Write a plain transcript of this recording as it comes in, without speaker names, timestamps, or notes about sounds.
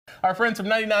Our friends from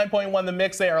 99.1 The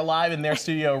Mix, they are live in their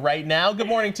studio right now. Good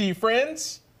morning to you,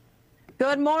 friends.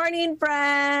 Good morning,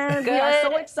 friends. We are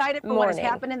so excited for what is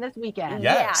happening this weekend.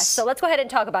 Yes. Yeah, so let's go ahead and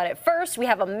talk about it. First, we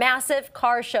have a massive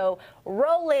car show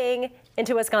rolling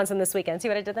into Wisconsin this weekend. See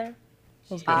what I did there?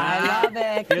 I love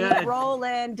it. Keep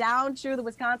rolling down to the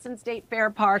Wisconsin State Fair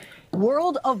Park.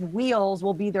 World of Wheels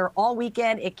will be there all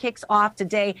weekend. It kicks off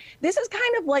today. This is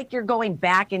kind of like you're going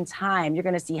back in time. You're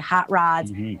going to see hot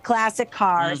rods, classic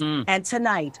cars, and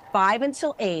tonight, 5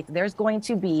 until 8, there's going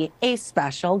to be a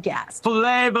special guest.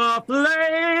 Flavor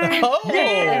Flav! Oh.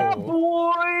 Yeah,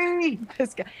 boy!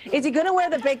 This guy. Is he going to wear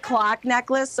the big clock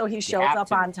necklace so he shows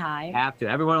up on time? Have to.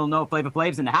 Everyone will know Flavor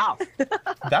Flav's in the house.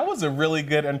 That was a really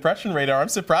good impression, Radar. I'm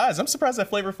surprised. I'm surprised that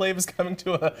Flavor Flav is coming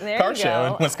to a car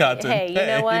show in Wisconsin. Hey, you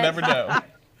know what? You never know.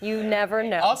 You never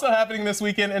know. Also happening this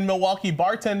weekend in Milwaukee,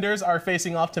 bartenders are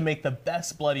facing off to make the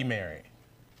best Bloody Mary.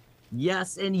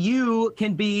 Yes, and you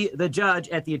can be the judge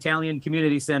at the Italian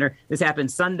Community Center. This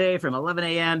happens Sunday from 11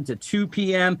 a.m. to 2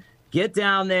 p.m. Get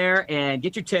down there and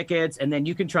get your tickets, and then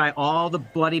you can try all the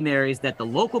Bloody Marys that the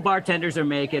local bartenders are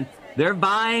making. They're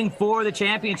vying for the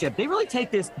championship. They really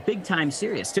take this big time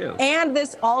serious, too. And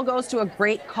this all goes to a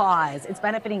great cause. It's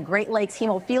benefiting Great Lakes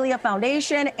Hemophilia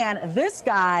Foundation, and this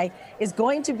guy is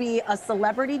going to be a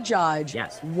celebrity judge.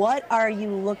 Yes. What are you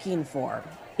looking for?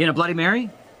 In a Bloody Mary?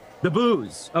 The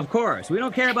booze, of course. We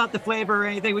don't care about the flavor or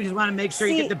anything. We just want to make sure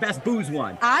you get the best booze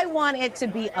one. I want it to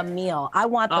be a meal. I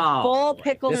want the full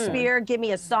pickle spear. Give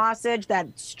me a sausage,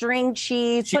 that string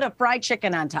cheese, put a fried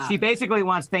chicken on top. She basically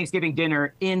wants Thanksgiving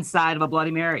dinner inside of a Bloody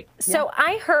Mary. So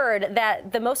I heard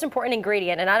that the most important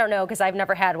ingredient, and I don't know because I've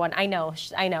never had one. I know.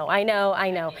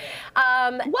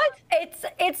 What?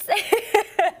 It's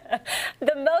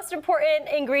the most important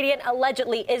ingredient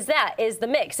allegedly is the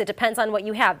mix. It depends on what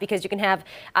you have because you can have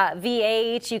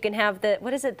VH, you can have the,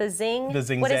 what is it, the zing? The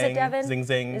zing What zang, is it, Devin? Zing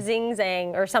zang. Zing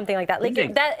zang or something like that. Like,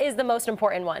 that is the most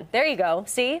important one. There you go.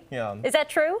 See? Yeah. Is that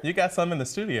true? You got some in the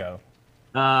studio.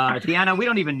 Deanna, we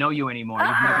don't even know you anymore. You've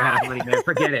never had a Bloody Mary.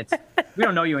 Forget it. We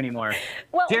don't know you anymore.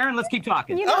 Well, Darren, let's keep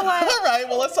talking. You know what? All right,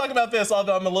 well, let's talk about this,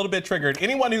 although I'm a little bit triggered.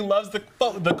 Anyone who loves the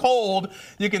cold,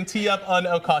 you can tee up on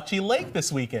Okachi Lake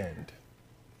this weekend.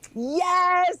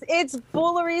 Yes, it's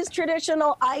Foolery's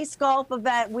traditional ice golf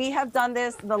event. We have done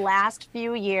this the last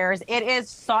few years. It is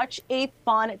such a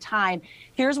fun time.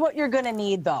 Here's what you're going to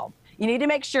need, though. You need to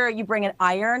make sure you bring an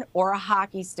iron or a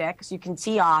hockey stick so you can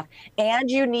tee off, and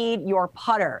you need your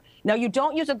putter. Now, you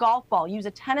don't use a golf ball, use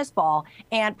a tennis ball,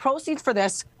 and proceeds for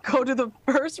this go to the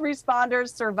First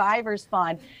Responders Survivors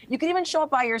Fund. You can even show up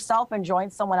by yourself and join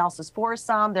someone else's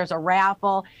foursome. There's a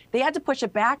raffle. They had to push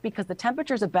it back because the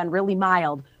temperatures have been really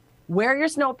mild. Wear your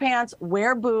snow pants,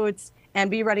 wear boots,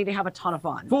 and be ready to have a ton of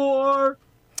fun.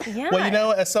 Yeah. Well, you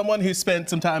know, as someone who spent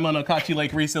some time on Okachi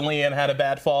Lake recently and had a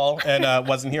bad fall and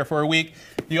wasn't here for a week,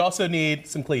 you also need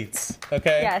some cleats,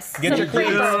 okay? Yes. Get your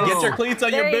cleats. Get your cleats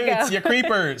on your There you boots, go. your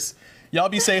creepers. Y'all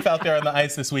be safe out there on the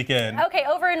ice this weekend. Okay,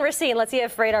 over in Racine, let's see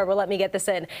if Radar will let me get this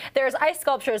in. There's ice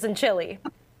sculptures in Chile.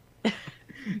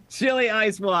 Chili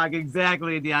Ice Walk,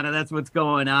 exactly, Deanna. That's what's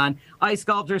going on. Ice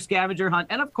sculpture, scavenger hunt,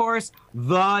 and of course,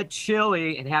 the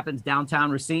chili. It happens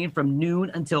downtown Racine from noon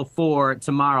until 4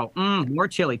 tomorrow. More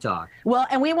chili talk. Well,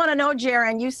 and we want to know,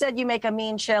 Jaron, you said you make a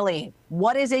mean chili.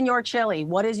 What is in your chili?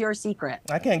 What is your secret?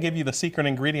 I can't give you the secret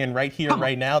ingredient right here,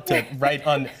 right now, to right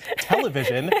on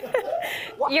television.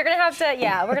 You're gonna have to,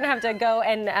 yeah, we're gonna have to go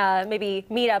and maybe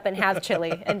meet up and have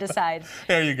chili and decide.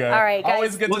 There you go. All right, guys.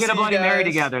 Always good We'll to get a see you Bloody Mary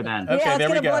guys. together then. Okay, Yeah, there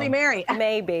let's we get a go. Bloody Mary.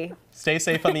 Maybe. Stay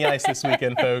safe on the ice this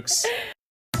weekend, folks.